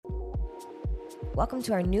Welcome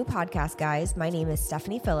to our new podcast, guys. My name is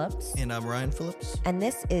Stephanie Phillips. And I'm Ryan Phillips. And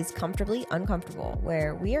this is Comfortably Uncomfortable,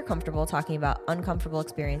 where we are comfortable talking about uncomfortable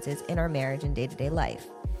experiences in our marriage and day-to-day life.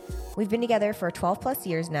 We've been together for 12 plus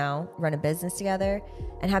years now, run a business together,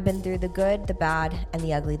 and have been through the good, the bad, and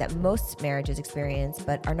the ugly that most marriages experience,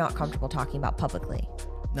 but are not comfortable talking about publicly.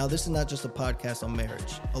 Now, this is not just a podcast on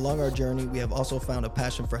marriage. Along our journey, we have also found a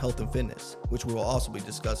passion for health and fitness, which we will also be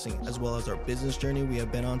discussing, as well as our business journey we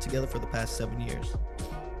have been on together for the past 7 years.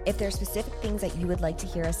 If there are specific things that you would like to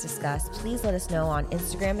hear us discuss, please let us know on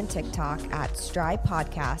Instagram and TikTok at Stry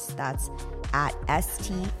Podcast. That's at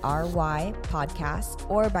STRY Podcast,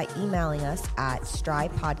 or by emailing us at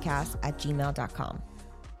strypodcast@gmail.com.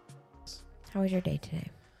 How was your day today?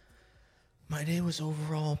 My day was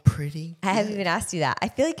overall pretty good. I haven't even asked you that. I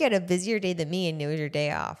feel like you had a busier day than me and it was your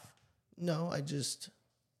day off. No, I just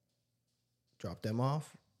dropped them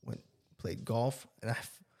off, played golf, and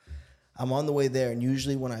I'm on the way there. And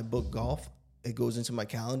usually when I book golf, it goes into my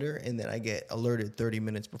calendar, and then I get alerted 30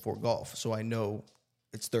 minutes before golf. So I know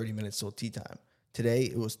it's 30 minutes till tee time. Today,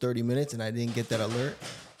 it was 30 minutes, and I didn't get that alert.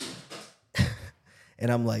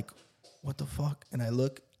 And I'm like, what the fuck? And I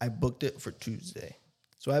look, I booked it for Tuesday.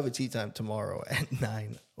 So I have a tee time tomorrow at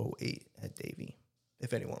 9:08 at Davie,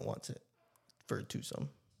 if anyone wants it, for a twosome.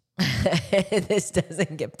 This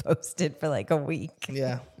doesn't get posted for like a week.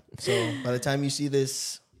 Yeah. So by the time you see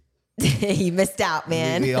this, you missed out,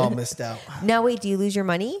 man. We all missed out. No, wait, do you lose your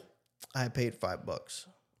money? I paid $5.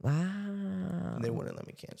 Wow. And they wouldn't let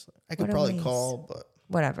me cancel it. I could What a probably waste. call, but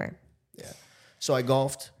Whatever. yeah. So I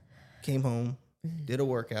golfed, came home, did a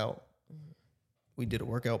workout. We did a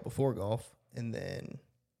workout before golf, and then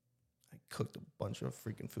I cooked a bunch of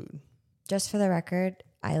freaking food. Just for the record,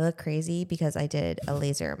 I look crazy because I did a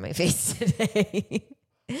laser on my face today.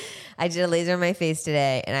 I did a laser on my face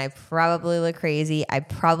today, and I probably look crazy. I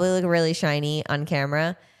probably look really shiny on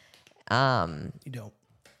camera. You don't.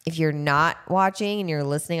 If you're not watching and you're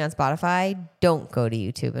listening on Spotify, don't go to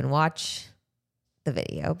YouTube and watch the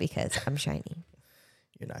video because I'm shiny.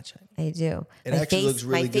 You're not shiny. I do. It actually looks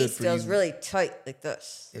really good for you. My face feels really tight like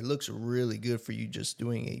this. It looks really good for you just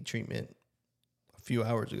doing a treatment a few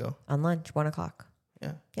hours ago. On lunch, 1:00.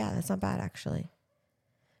 Yeah. Yeah, that's not bad actually.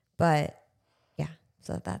 But yeah,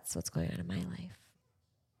 so that's what's going on in my life.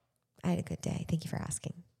 I had a good day. Thank you for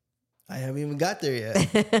asking. I haven't even got there yet.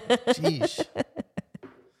 Jeez.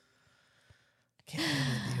 Can't deal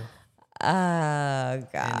with you. Oh,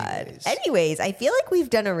 God. Anyways, I feel like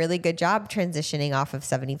we've done a really good job transitioning off of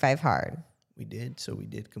 75 hard. We did. So we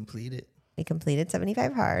did complete it. We completed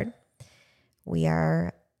 75 hard. We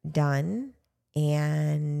are done.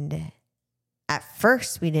 And at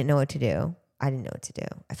first, we didn't know what to do. I didn't know what to do.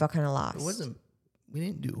 I felt kind of lost. We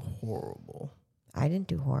didn't do horrible. I didn't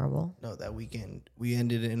do horrible. No, that weekend, we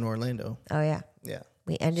ended in Orlando. Oh, yeah. Yeah.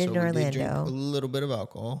 We ended in Orlando. We did drink a little bit of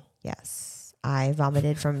alcohol. Yes. I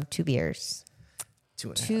vomited from 2 beers.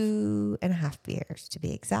 2.5. 2.5 beers, to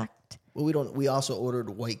be exact. Well, we also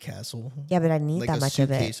ordered White Castle. Yeah, but I didn't eat that much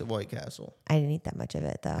of it. Like a suitcase of White Castle. I didn't eat that much of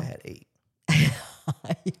it, though. I had 8.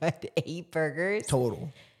 You had 8 burgers?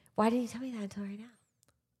 Total. Why didn't you tell me that until right now?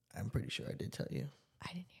 I'm pretty sure I did tell you. I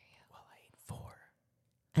didn't hear you. Well, I ate 4.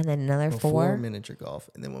 And then another 4? 4 miniature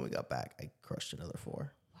golf. And then when we got back, I crushed another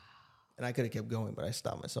 4. Wow. And I could have kept going, but I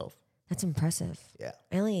stopped myself. That's impressive. Yeah.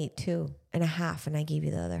 I only ate 2.5, and I gave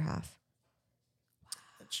you the other half. Wow.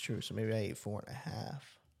 That's true. So maybe I ate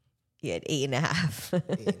 4.5. You had 8.5.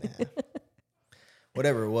 8.5.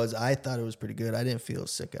 Whatever it was, I thought it was pretty good. I didn't feel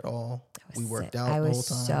sick at all. We worked out the whole time. I was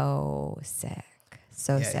so sick.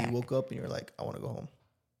 Sick. Yeah, you woke up and you were like, I want to go home.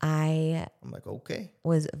 I'm like, okay.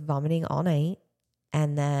 Was vomiting all night,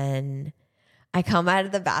 and then I come out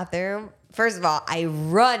of the bathroom. First of all, I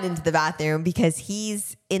run into the bathroom because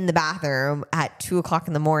he's in the bathroom at 2:00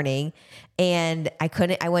 in the morning, and I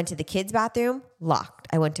went to the kids' bathroom, locked.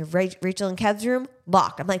 I went to Rachel and Kev's room,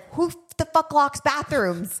 locked. I'm like, who the fuck locks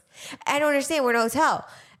bathrooms? I don't understand. We're in a hotel.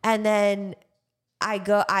 And then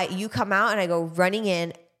you come out, and I go running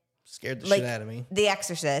in. Scared the shit out of me. The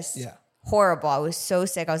Exorcist. Yeah. Horrible. I was so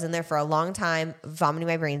sick. I was in there for a long time, vomiting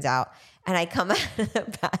my brains out. And I come out of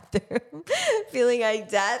the bathroom feeling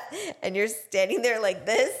like death. And you're standing there like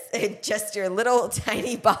this and just your little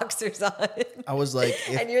tiny boxers on. I was like...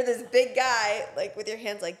 and you're this big guy, like with your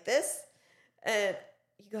hands like this. And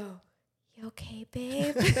you go, you okay,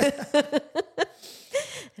 babe?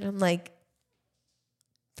 And I'm like,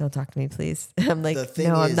 don't talk to me, please. I'm like,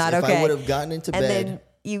 no, I'm not okay. If I would have gotten into bed... Then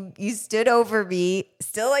you stood over me,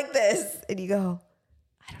 still like this, and you go,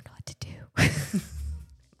 I don't know what to do.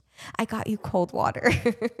 I got you cold water.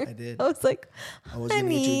 I did. I was like, I was going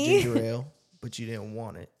to get you ginger ale, but you didn't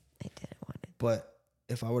want it. I didn't want it. But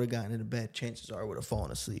if I would have gotten into bed, chances are I would have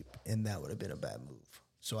fallen asleep, and that would have been a bad move.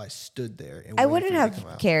 So I stood there and I waited wouldn't for you to have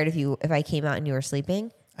come out. cared if I came out and you were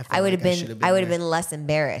sleeping. felt I would like have should've been less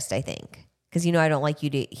embarrassed, I think. Because I don't like you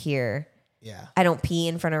to hear. Yeah. I don't pee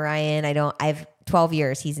in front of Ryan. I've 12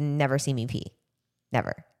 years. He's never seen me pee.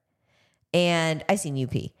 Never. And I've seen you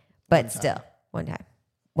pee. But still, one time.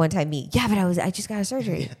 One time me. Yeah, but I just got a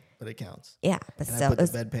surgery. Yeah, but it counts. Yeah, but And still. I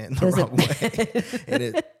put the bedpan the wrong way.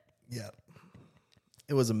 And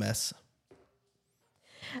it was a mess.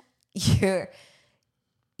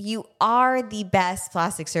 You are the best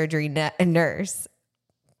plastic surgery nurse,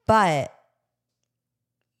 but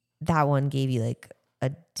that one gave you like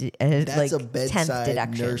That's like a 10th bedside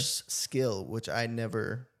deduction. nurse skill, which I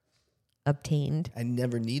never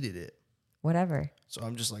needed it. Whatever. So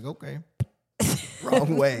I'm just like, okay.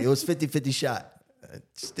 Wrong way. It was 50-50 shot. I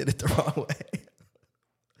just did it the wrong way.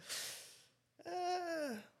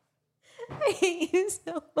 I hate you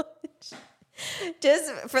so much.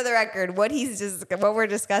 Just for the record, what we're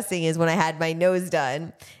discussing is when I had my nose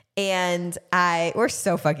done, and we're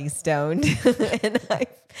so fucking stoned, and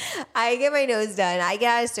I get my nose done. I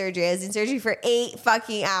get out of surgery. I was in surgery for 8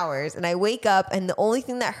 fucking hours, and I wake up, and the only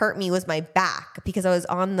thing that hurt me was my back because I was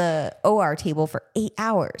on the OR table for 8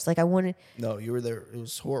 hours. Like I wanted. No, you were there. It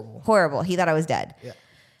was horrible. Horrible. He thought I was dead. Yeah.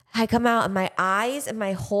 I come out and my eyes and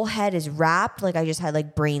my whole head is wrapped like I just had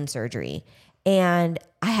like brain surgery. And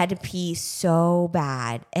I had to pee so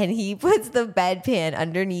bad. And he puts the bedpan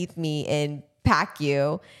underneath me in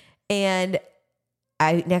PACU. And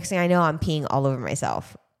next thing I know, I'm peeing all over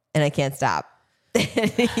myself. And I can't stop. He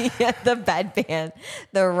had the bedpan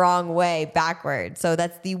the wrong way, backward. So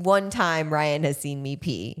that's the one time Ryan has seen me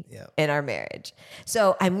pee in our marriage.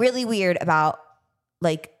 So I'm really weird about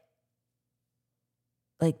like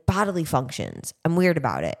bodily functions. I'm weird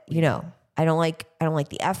about it, I don't like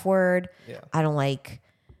the F word. Yeah. I don't like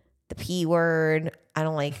the P word. I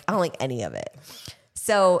don't like any of it.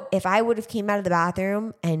 So if I would have came out of the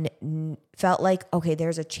bathroom and felt like, okay,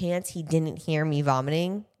 there's a chance he didn't hear me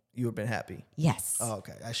vomiting. You would have been happy. Yes. Oh,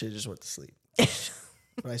 okay. I should have just went to sleep.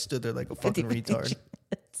 But I stood there like a fucking 50-50 retard.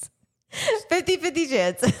 50-50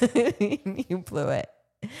 chance. You blew it.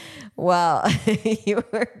 Well, you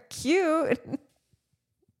were cute.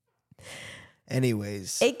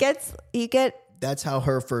 Anyways, that's how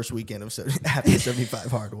her first weekend of after 75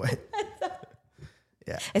 hard went.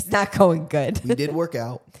 Yeah, it's not going good. We did work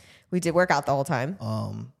out. We did work out the whole time.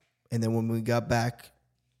 And then when we got back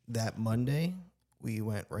that Monday, we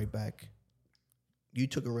went right back. You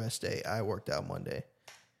took a rest day. I worked out Monday.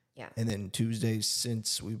 Yeah. And then Tuesdays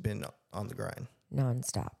since we've been on the grind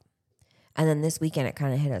nonstop. And then this weekend it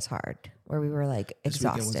kind of hit us hard, where we were like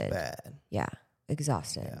exhausted. This weekend was bad. Yeah.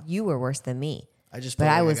 Exhausted. Yeah. You were worse than me. I just but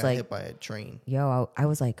felt I like was I got like hit by a train. I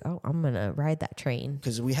was like, oh, I'm gonna ride that train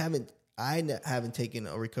because I haven't taken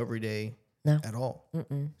a recovery day at all.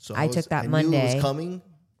 Mm-mm. So I took that Monday. I knew it was coming,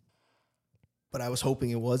 but I was hoping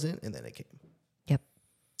it wasn't, and then it came. Yep.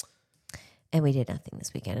 And we did nothing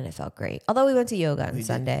this weekend, and it felt great. Although we went to yoga on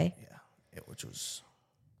Sunday. Which was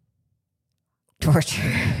torture.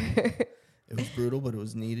 It was brutal, but it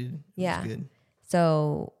was needed. It was good.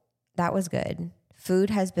 So that was good.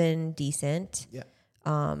 Food has been decent. Yeah.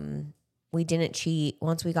 We didn't cheat.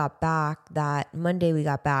 Once we got back, that Monday we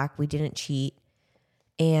got back, we didn't cheat.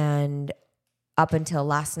 And up until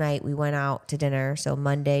last night, we went out to dinner. So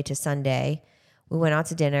Monday to Sunday, we went out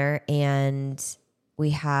to dinner and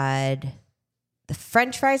we had the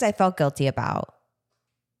French fries I felt guilty about.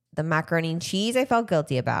 The macaroni and cheese I felt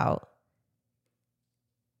guilty about.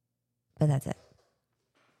 But that's it.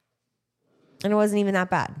 And it wasn't even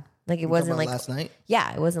that bad. Like it wasn't like last night.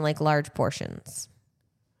 Yeah, it wasn't like large portions.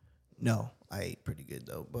 No, I ate pretty good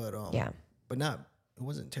though. But but not. It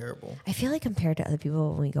wasn't terrible. I feel like compared to other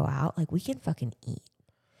people when we go out, like we can fucking eat.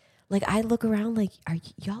 Like I look around, like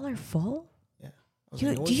y'all are full. Yeah.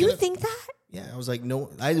 Do you think that? Yeah, I was like, no.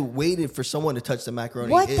 I waited for someone to touch the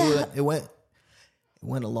macaroni. It went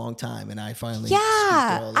a long time, and I finally. Yeah,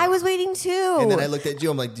 I was waiting too. And then I looked at you.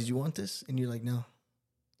 I'm like, "Did you want this?" And you're like, "No."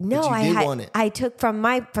 No, I took from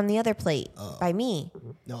the other plate by me.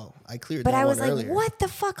 No, I cleared. But that I was one like, earlier. "What the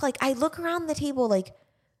fuck?" Like I look around the table, like,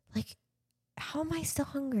 how am I still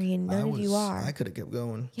hungry and none of you are? I could have kept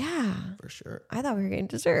going. Yeah, for sure. I thought we were getting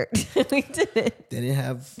dessert. We didn't. They didn't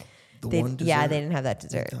have one dessert. Yeah, they didn't have that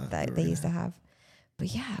dessert that they used to have. But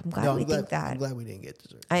yeah, I'm glad we think that. I'm glad we didn't get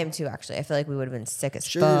dessert. I am too, actually. I feel like we would have been sick as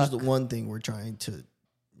fuck. Sugar is the one thing we're trying to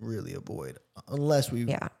really avoid, unless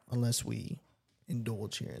we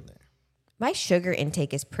indulge here and there. My sugar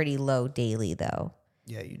intake is pretty low daily, though.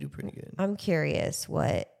 Yeah, you do pretty good. I'm curious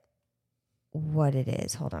what it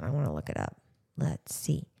is. Hold on, I want to look it up. Let's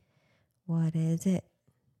see. What is it?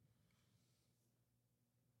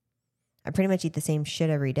 I pretty much eat the same shit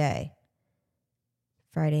every day.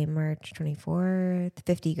 Friday, March 24th,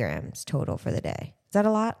 50 grams total for the day. Is that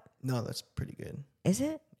a lot? No, that's pretty good. Is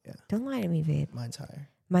it? Yeah. Don't lie to me, babe. Mine's higher.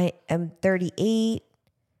 I'm 38,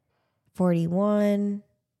 41,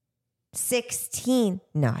 16.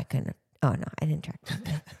 No, I couldn't. Oh, no, I didn't track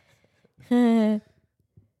that.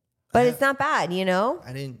 But it's not bad, you know?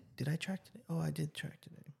 Did I track today? Oh, I did track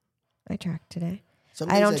today. I track today. Some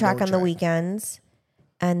I days don't track on the weekends.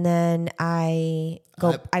 And then I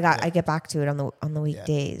get back to it on the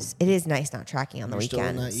weekdays. Yeah. It is nice not tracking on the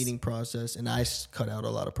weekends. Still not eating processed, and I cut out a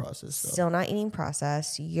lot of processed stuff. Still not eating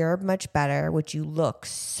processed. You're much better, which you look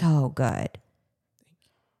so good.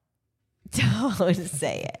 Don't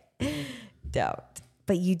say it. Don't.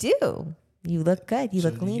 But you do. You look good. You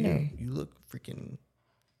look leaner. You look freaking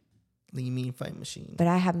lean, mean, fight machine. But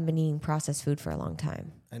I haven't been eating processed food for a long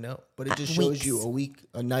time. I know. But it just shows you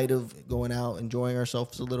a night of going out, enjoying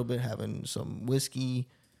ourselves a little bit, having some whiskey.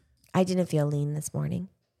 I didn't feel lean this morning.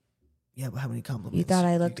 Yeah, but how many compliments? You thought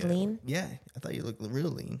I looked lean? Yeah, I thought you looked real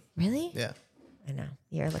lean. Really? Yeah. I know.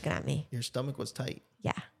 You're looking at me. Your stomach was tight.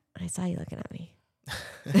 Yeah, I saw you looking at me.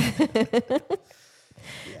 Yeah.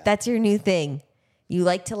 That's your new thing. You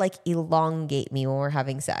like to elongate me when we're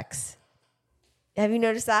having sex. Have you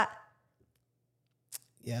noticed that?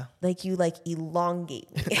 Yeah. You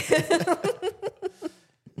elongate me.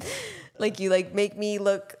 You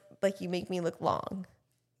make me look long.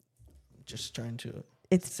 Just trying to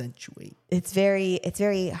accentuate. It's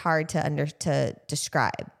very hard to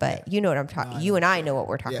describe, but you know what I'm talking. You and I know what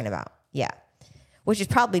we're talking about. Yeah. Which is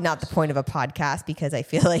probably not the point of a podcast, because I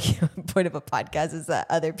feel like the point of a podcast is that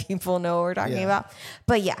other people know what we're talking about.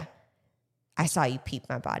 But yeah, I saw you peep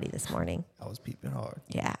my body this morning. I was peeping hard.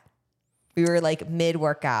 Yeah. We were mid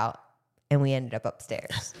workout and we ended up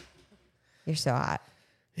upstairs. You're so hot.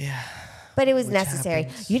 Yeah. But it was necessary.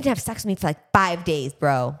 You didn't have sex with me for 5 days,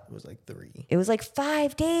 bro. It was 3. It was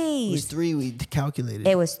 5 days. It was 3. We calculated.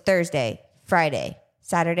 It was Thursday, Friday,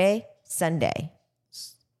 Saturday, Sunday.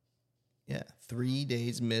 Yeah. 3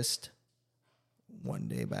 days missed. 1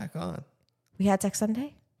 day back on. We had sex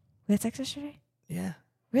Sunday? We had sex yesterday? Yeah.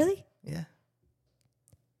 Really? Yeah.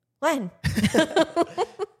 When?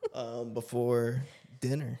 Before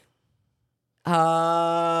dinner.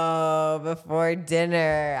 Oh, before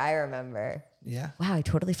dinner. I remember. Yeah. Wow, I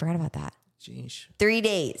totally forgot about that. Jeez. 3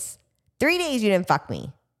 days. 3 days you didn't fuck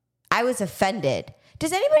me. I was offended.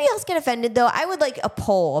 Does anybody else get offended though? I would like a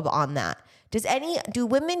poll on that. Do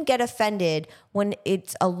women get offended when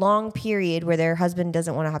it's a long period where their husband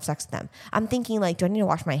doesn't want to have sex with them? I'm thinking do I need to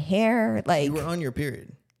wash my hair? You were on your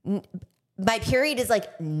period. My period is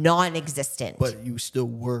non-existent. But you still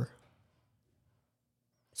were.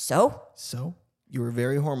 So you were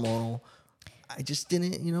very hormonal. I just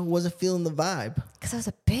didn't, wasn't feeling the vibe. Because I was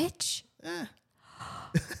a bitch.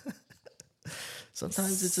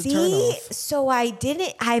 Sometimes it's a turnoff. So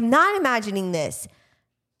I'm not imagining this.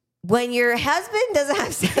 When your husband doesn't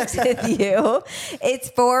have sex with you, it's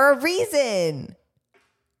for a reason.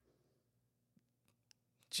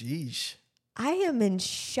 Jeez. I am in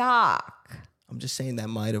shock. I'm just saying that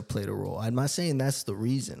might have played a role. I'm not saying that's the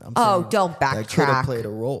reason. I'm saying don't backtrack. That could have played a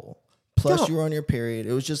role. Plus, you were on your period.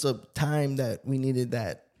 It was just a time that we needed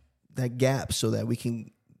that gap so that we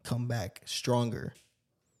can come back stronger.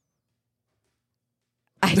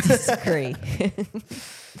 I disagree.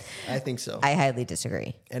 I think so. I highly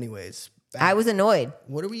disagree. Anyways. I was annoyed.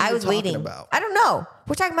 What are we talking about? I don't know.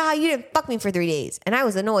 We're talking about how you didn't fuck me for 3 days. And I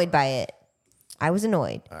was annoyed by it. I was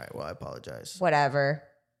annoyed. All right. Well, I apologize. Whatever.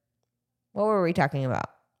 What were we talking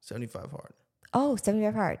about? 75 hard. Oh,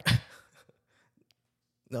 75 hard.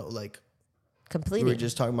 No, completely. We were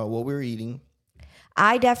just talking about what we were eating.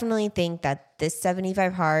 I definitely think that this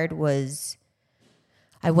 75 hard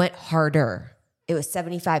I went harder. It was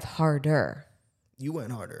 75 harder. You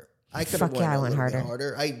went harder. I could have went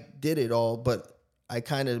harder. I did it all, but I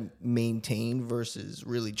kind of maintained versus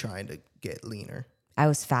really trying to get leaner. I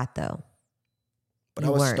was fat though. But I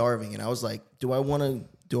was starving, and I was like, do I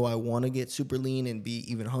want to get super lean and be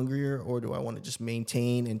even hungrier, or do I want to just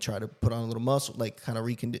maintain and try to put on a little muscle, kind of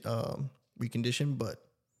recondition? But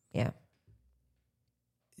yeah,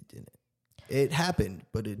 it didn't. It happened,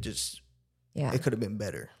 but it could have been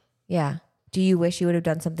better. Yeah. Do you wish you would have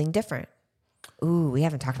done something different? Ooh, we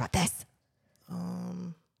haven't talked about this.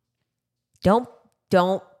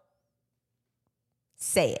 Don't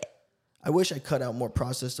say it. I wish I cut out more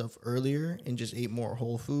processed stuff earlier and just ate more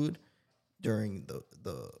whole food during the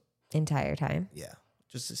entire time. Yeah,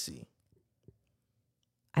 just to see.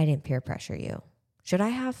 I didn't peer pressure you. Should I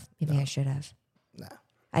have? Maybe I should have. Nah.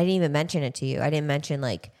 I didn't even mention it to you. I didn't mention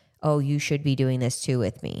like, oh, you should be doing this too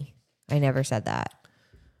with me. I never said that.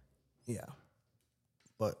 Yeah.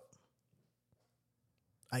 But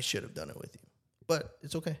I should have done it with you. But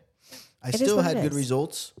it's okay. I still had good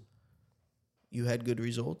results. You had good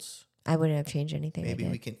results. I wouldn't have changed anything. Maybe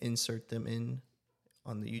we can insert them in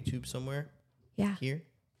on the YouTube somewhere. Yeah. Here.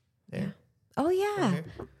 There. Yeah. Oh, yeah.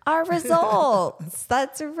 Our results.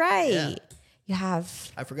 That's right. Yeah. You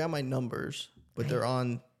have. I forgot my numbers, but they're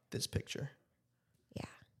on this picture. Yeah.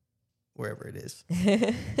 Wherever it is.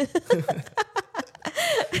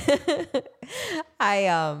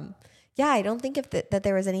 I don't think that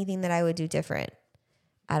there was anything that I would do different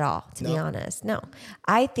at all, to be honest. No.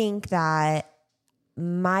 I think that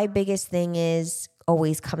my biggest thing is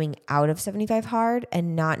always coming out of 75 hard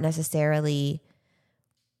and not necessarily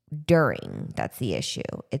during. That's the issue.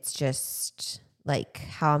 It's just like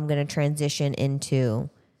how I'm going to transition into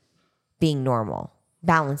being normal,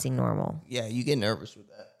 balancing normal. Yeah, you get nervous with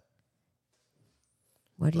that.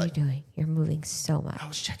 What are you doing? You're moving so much. I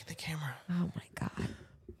was checking the camera. Oh my God.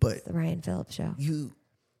 But it's the Ryan Phillips show. You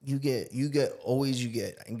get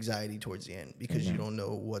anxiety towards the end because you don't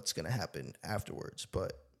know what's going to happen afterwards.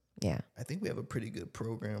 But yeah, I think we have a pretty good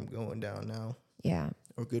program going down now. Yeah.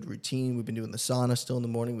 Or good routine. We've been doing the sauna still in the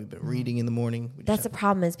morning. We've been reading in the morning. That's the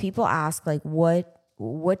problem is people ask like,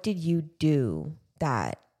 what did you do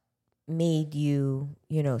that made you,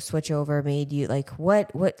 switch over, made you like,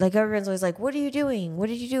 what, like everyone's always like, what are you doing? What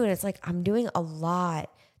did you do? And it's like, I'm doing a lot.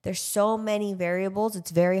 There's so many variables.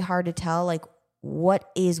 It's very hard to tell like what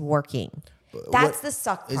is working. That's the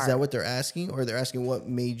suck part. Is that what they're asking? Or they're asking what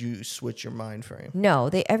made you switch your mind frame? No,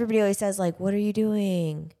 everybody always says like, what are you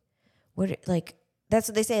doing? That's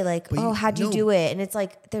what they say. Like, how'd you do it? And it's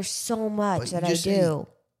like, there's so much that I do.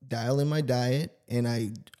 Dial in my diet and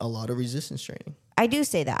a lot of resistance training. I do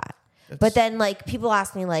say that. But then like people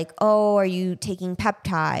ask me like, oh, are you taking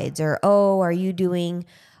peptides? Or, oh, are you doing,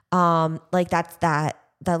 like that's that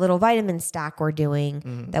little vitamin stack we're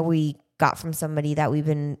doing that we got from somebody that we've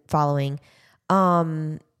been following.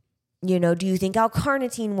 Do you think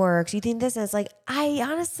L-carnitine works? Do you think this? And it's like, I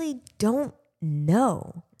honestly don't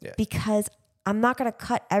know because I'm not going to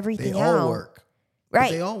cut everything out. They all work. Right.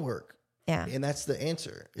 But they all work. Yeah. And that's the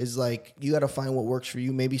answer is like, you got to find what works for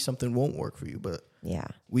you. Maybe something won't work for you, but yeah,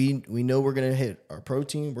 we know we're going to hit our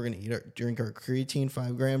protein. We're going to drink our creatine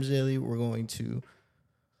 5 grams daily. We're going to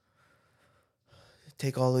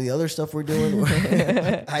take all of the other stuff we're doing.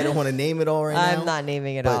 I don't want to name it all now. I'm not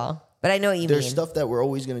naming it all, but I know what you mean. There's stuff that we're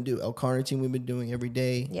always going to do. L-carnitine we've been doing every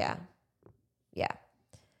day. Yeah. Yeah.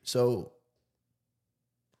 So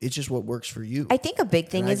it's just what works for you. I think a big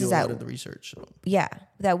thing is that that a lot of the research. So. Yeah,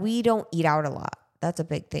 that we don't eat out a lot. That's a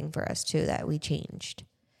big thing for us too. That we changed.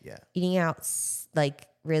 Yeah, eating out like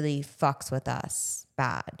really fucks with us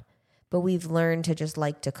bad, but we've learned to just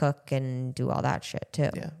like to cook and do all that shit too.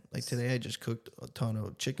 Yeah, like today I just cooked a ton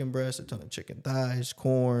of chicken breasts, a ton of chicken thighs,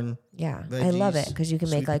 corn. Yeah, veggies, I love it because you can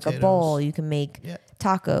make like potatoes. a bowl. You can make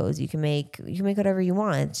tacos. You can make whatever you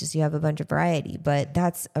want. It's just you have a bunch of variety. But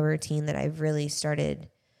that's a routine that I've really started.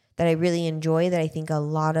 That I really enjoy, that I think a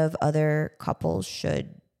lot of other couples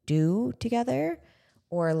should do together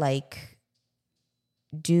or like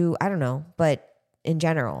do, I don't know, but in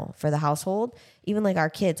general for the household, even like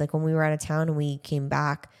our kids, like when we were out of town and we came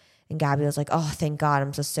back and Gabby was like, oh, thank God,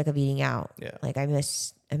 I'm so sick of eating out. Yeah. Like I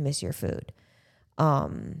miss your food.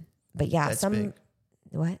 But yeah, That's big.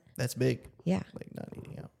 What? That's big. Yeah. Like not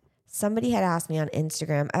eating out. Somebody had asked me on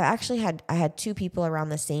Instagram. I had 2 people around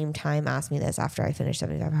the same time ask me this after I finished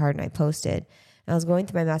 75 Hard and I posted. And I was going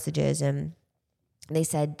through my messages and they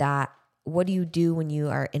said that, what do you do when you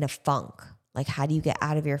are in a funk? Like, how do you get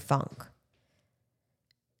out of your funk?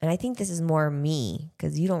 And I think this is more me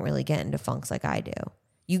because you don't really get into funks like I do.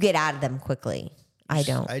 You get out of them quickly. I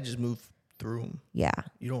don't. I just move through them. Yeah.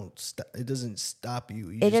 You don't. It doesn't stop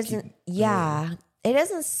you. It doesn't. Yeah. It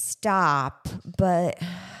doesn't stop, but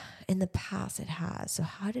in the past it has. So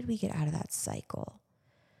how did we get out of that cycle?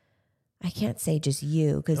 I can't say just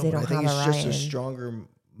you because they don't have a Ryan. I think it's just a stronger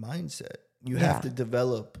mindset. You have to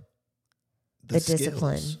develop the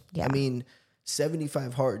discipline. Yeah. I mean,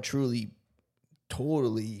 75 Hard truly,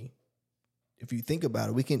 totally, if you think about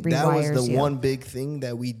it, that was the one big thing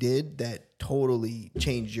that we did that totally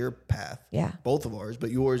changed your path. Yeah. Both of ours,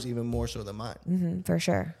 but yours even more so than mine. Mm-hmm, for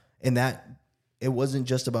sure. And that, it wasn't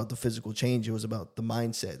just about the physical change. It was about the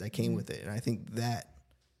mindset that came with it. And I think that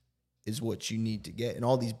is what you need to get. And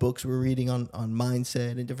all these books we're reading on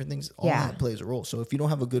mindset and different things, all that plays a role. So if you don't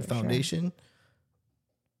have a good foundation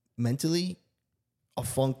mentally, a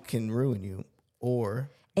funk can ruin you. Or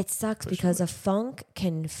It sucks because a funk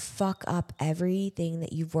can fuck up everything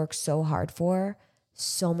that you've worked so hard for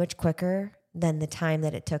so much quicker than the time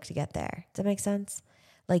that it took to get there. Does that make sense?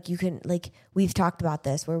 Like you can, like we've talked about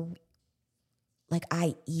this where like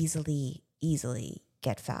I easily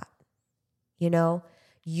get fat. You know,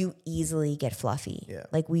 you easily get fluffy. Yeah.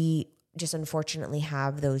 Like we just unfortunately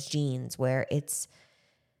have those genes where it's,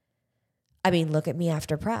 I mean, look at me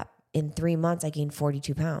after prep. In 3 months, I gained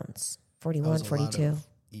 42 pounds, 41, 42.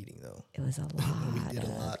 Eating though. It was a We did a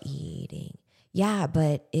lot. eating. Yeah,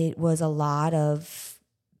 but it was a lot of,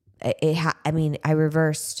 I mean, I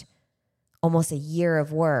reversed almost a year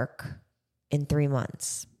of work in 3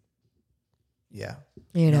 months. Yeah.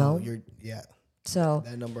 You know? So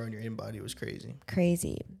that number on your in-body was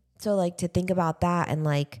crazy. So like to think about that and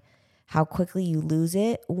like how quickly you lose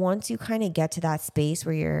it, once you kind of get to that space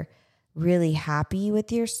where you're really happy with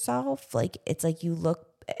yourself, like it's like you look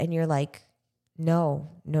and you're like, no.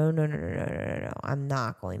 I'm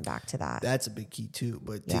not going back to that. That's a big key too.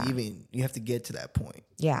 But you have to get to that point.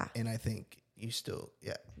 Yeah. And I think you still,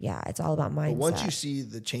 Yeah, it's all about mindset. But once you see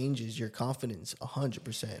the changes, your confidence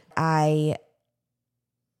 100%. I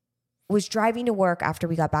was driving to work after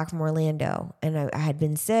we got back from Orlando, and I had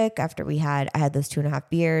been sick after I had those 2.5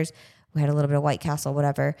 beers. We had a little bit of White Castle,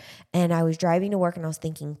 whatever. And I was driving to work and I was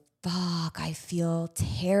thinking, fuck, I feel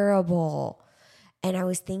terrible. And I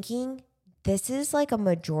was thinking, this is like a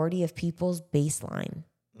majority of people's baseline.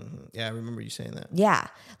 Mm-hmm. Yeah, I remember you saying that. Yeah.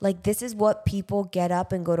 Like this is what people get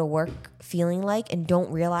up and go to work feeling like and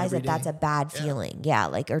don't realize that that's a bad feeling. Yeah.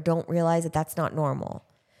 Like, or don't realize that that's not normal.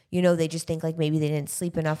 You know, they just think like maybe they didn't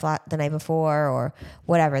sleep enough the night before or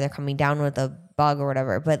whatever. They're coming down with a bug or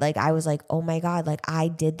whatever. But like, I was like, oh my God, like I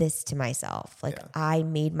did this to myself. Like I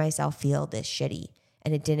made myself feel this shitty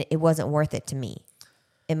and it wasn't worth it to me,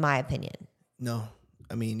 in my opinion. No,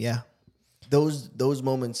 I mean, yeah, those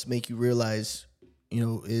moments make you realize, you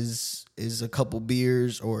know, is a couple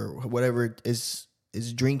beers or whatever is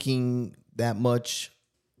drinking that much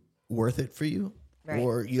worth it for you? Right.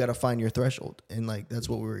 Or you got to find your threshold. And like, that's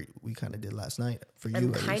what we kind of did last night for you.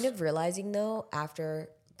 I'm kind of realizing though, after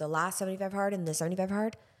the last 75 hard and the 75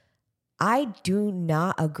 hard, I do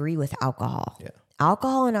not agree with alcohol. Yeah.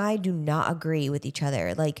 Alcohol and I do not agree with each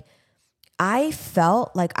other. Like I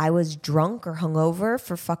felt like I was drunk or hungover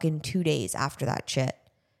for fucking 2 days after that shit,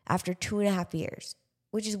 after 2.5 years,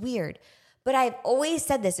 which is weird. But I've always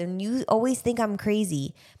said this and you always think I'm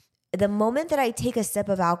crazy. The moment that I take a sip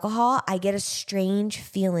of alcohol, I get a strange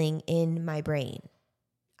feeling in my brain.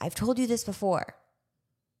 I've told you this before.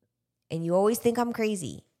 And you always think I'm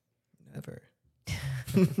crazy. Never.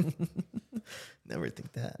 Never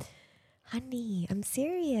think that. Honey, I'm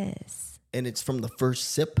serious. And it's from the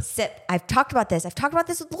first sip? I've talked about this. I've talked about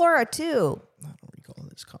this with Laura too. I don't recall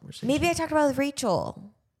this conversation. Maybe I talked about it with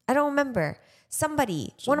Rachel. I don't remember.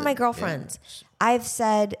 Somebody, one of my girlfriends. Yeah. I've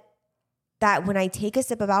said that when I take a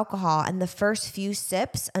sip of alcohol and the first few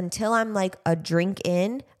sips, until I'm like a drink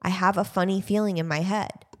in, I have a funny feeling in my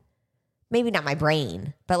head. Maybe not my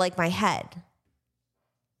brain, but like my head.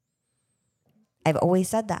 I've always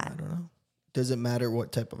said that. I don't know. Does it matter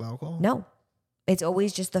what type of alcohol? No. It's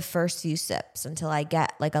always just the first few sips until I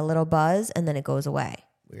get like a little buzz and then it goes away.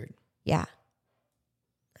 Weird. Yeah.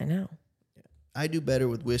 I know. I do better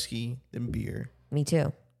with whiskey than beer. Me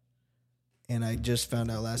too. And I just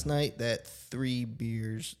found out last night that 3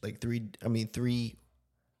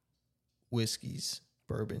 whiskeys,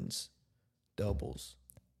 bourbons, doubles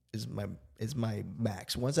is my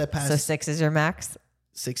max. Once I pass, so 6 is your max?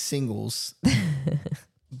 6 singles.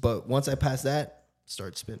 But once I pass that,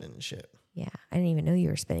 start spinning and shit. Yeah, I didn't even know you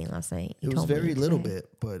were spinning last night. It was very little bit,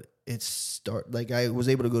 but I was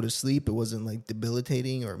able to go to sleep. It wasn't like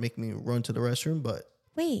debilitating or making me run to the restroom. But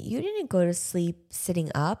wait, you didn't go to sleep sitting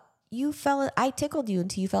up? I tickled you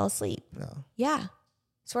until you fell asleep. No. Yeah.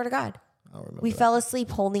 Swear to God. I don't remember. We fell asleep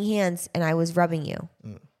holding hands and I was rubbing you.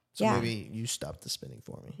 So maybe you stopped the spinning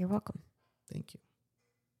for me. You're welcome. Thank you.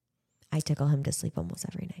 I tickle him to sleep almost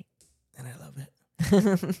every night. And I love it.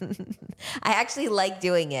 I actually like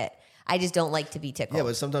doing it. I just don't like to be tickled. Yeah,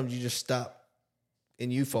 but sometimes you just stop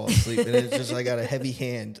and you fall asleep and it's just I got a heavy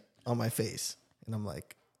hand on my face. And I'm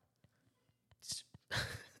like,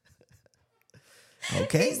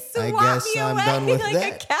 okay, I guess I'm done with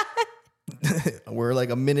like that. We're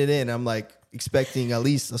like a minute in. I'm like expecting at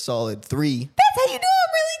least a solid 3. That's how you know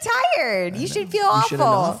I'm really tired. You should feel awful. You shouldn't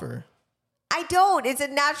offer. I don't. It's a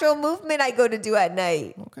natural movement I go to do at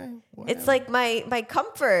night. Okay. Whatever. It's like my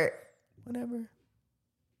comfort. Whatever.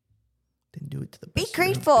 Didn't do it to the best. Be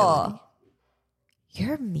grateful.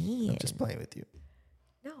 You're mean. I'm just playing with you.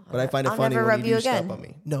 No, No, But I find it I'll funny never when rub you you do again. stuff on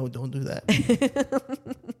me. No, don't do that.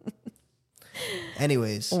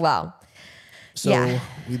 Anyways. Wow. So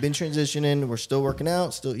we've been transitioning. We're still working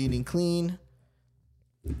out, still eating clean.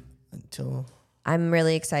 Until I'm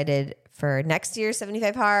really excited for next year's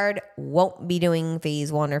 75 Hard. Won't be doing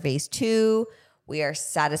phase 1 or phase 2. We are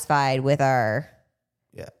satisfied with our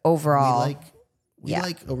overall. We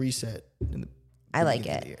like a reset. In the I like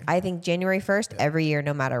it. I think January 1st every year,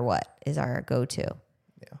 no matter what, is our go-to.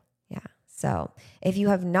 Yeah. So if you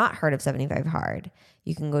have not heard of 75 Hard,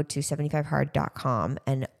 you can go to 75hard.com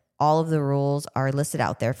and all of the rules are listed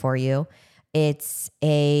out there for you. It's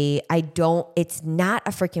not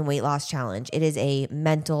a freaking weight loss challenge. It is a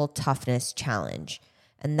mental toughness challenge.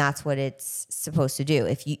 And that's what it's supposed to do.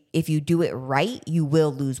 If you do it right, you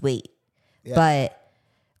will lose weight. Yeah. But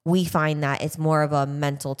we find that it's more of a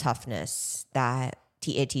mental toughness that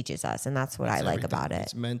it teaches us. And that's what I like about it.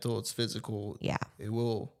 It's mental, it's physical. Yeah. It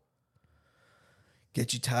will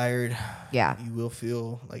get you tired. Yeah. You will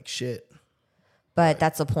feel like shit. But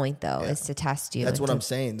that's the point, though, is to test you. That's what I'm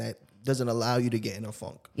saying. That doesn't allow you to get in a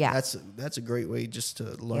funk. Yeah. That's a great way just to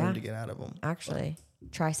learn to get out of them. Actually,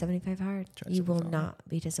 try 75 Hard. You will not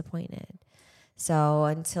be disappointed. So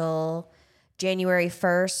until January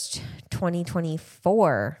 1st,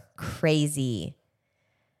 2024, crazy.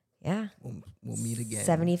 Yeah. We'll meet again.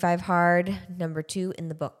 75 Hard, number 2 in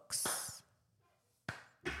the books.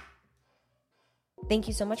 Thank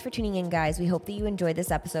you so much for tuning in, guys. We hope that you enjoyed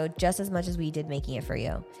this episode just as much as we did making it for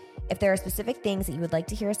you. If there are specific things that you would like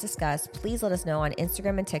to hear us discuss, please let us know on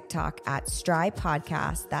Instagram and TikTok at Stry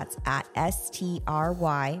Podcast. That's at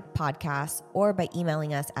STRY Podcast, or by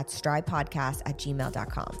emailing us at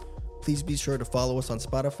strypodcast@gmail.com. Please be sure to follow us on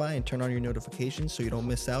Spotify and turn on your notifications so you don't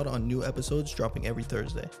miss out on new episodes dropping every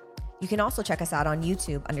Thursday. You can also check us out on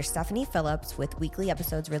YouTube under Stephanie Phillips, with weekly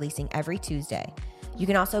episodes releasing every Tuesday. You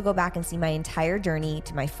can also go back and see my entire journey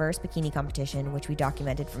to my first bikini competition, which we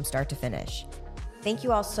documented from start to finish. Thank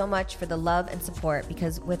you all so much for the love and support,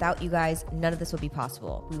 because without you guys, none of this would be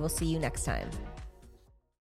possible. We will see you next time.